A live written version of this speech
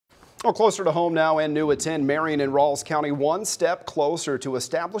Well, closer to home now and new at 10, Marion and Ralls County one step closer to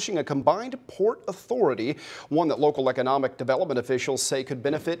establishing a combined port authority, one that local economic development officials say could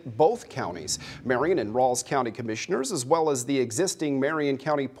benefit both counties. Marion and Ralls County commissioners, as well as the existing Marion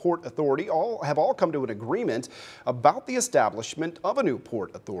County Port Authority, have all come to an agreement about the establishment of a new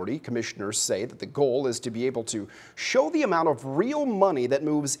port authority. Commissioners say that the goal is to be able to show the amount of real money that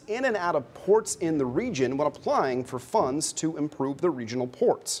moves in and out of ports in the region when applying for funds to improve the regional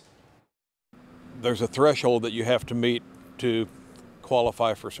ports. There's a threshold that you have to meet to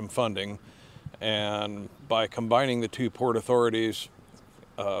qualify for some funding, and by combining the two port authorities,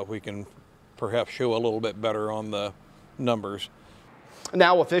 we can perhaps show a little bit better on the numbers.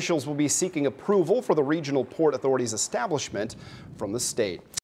 Now officials will be seeking approval for the regional port authority's establishment from the state.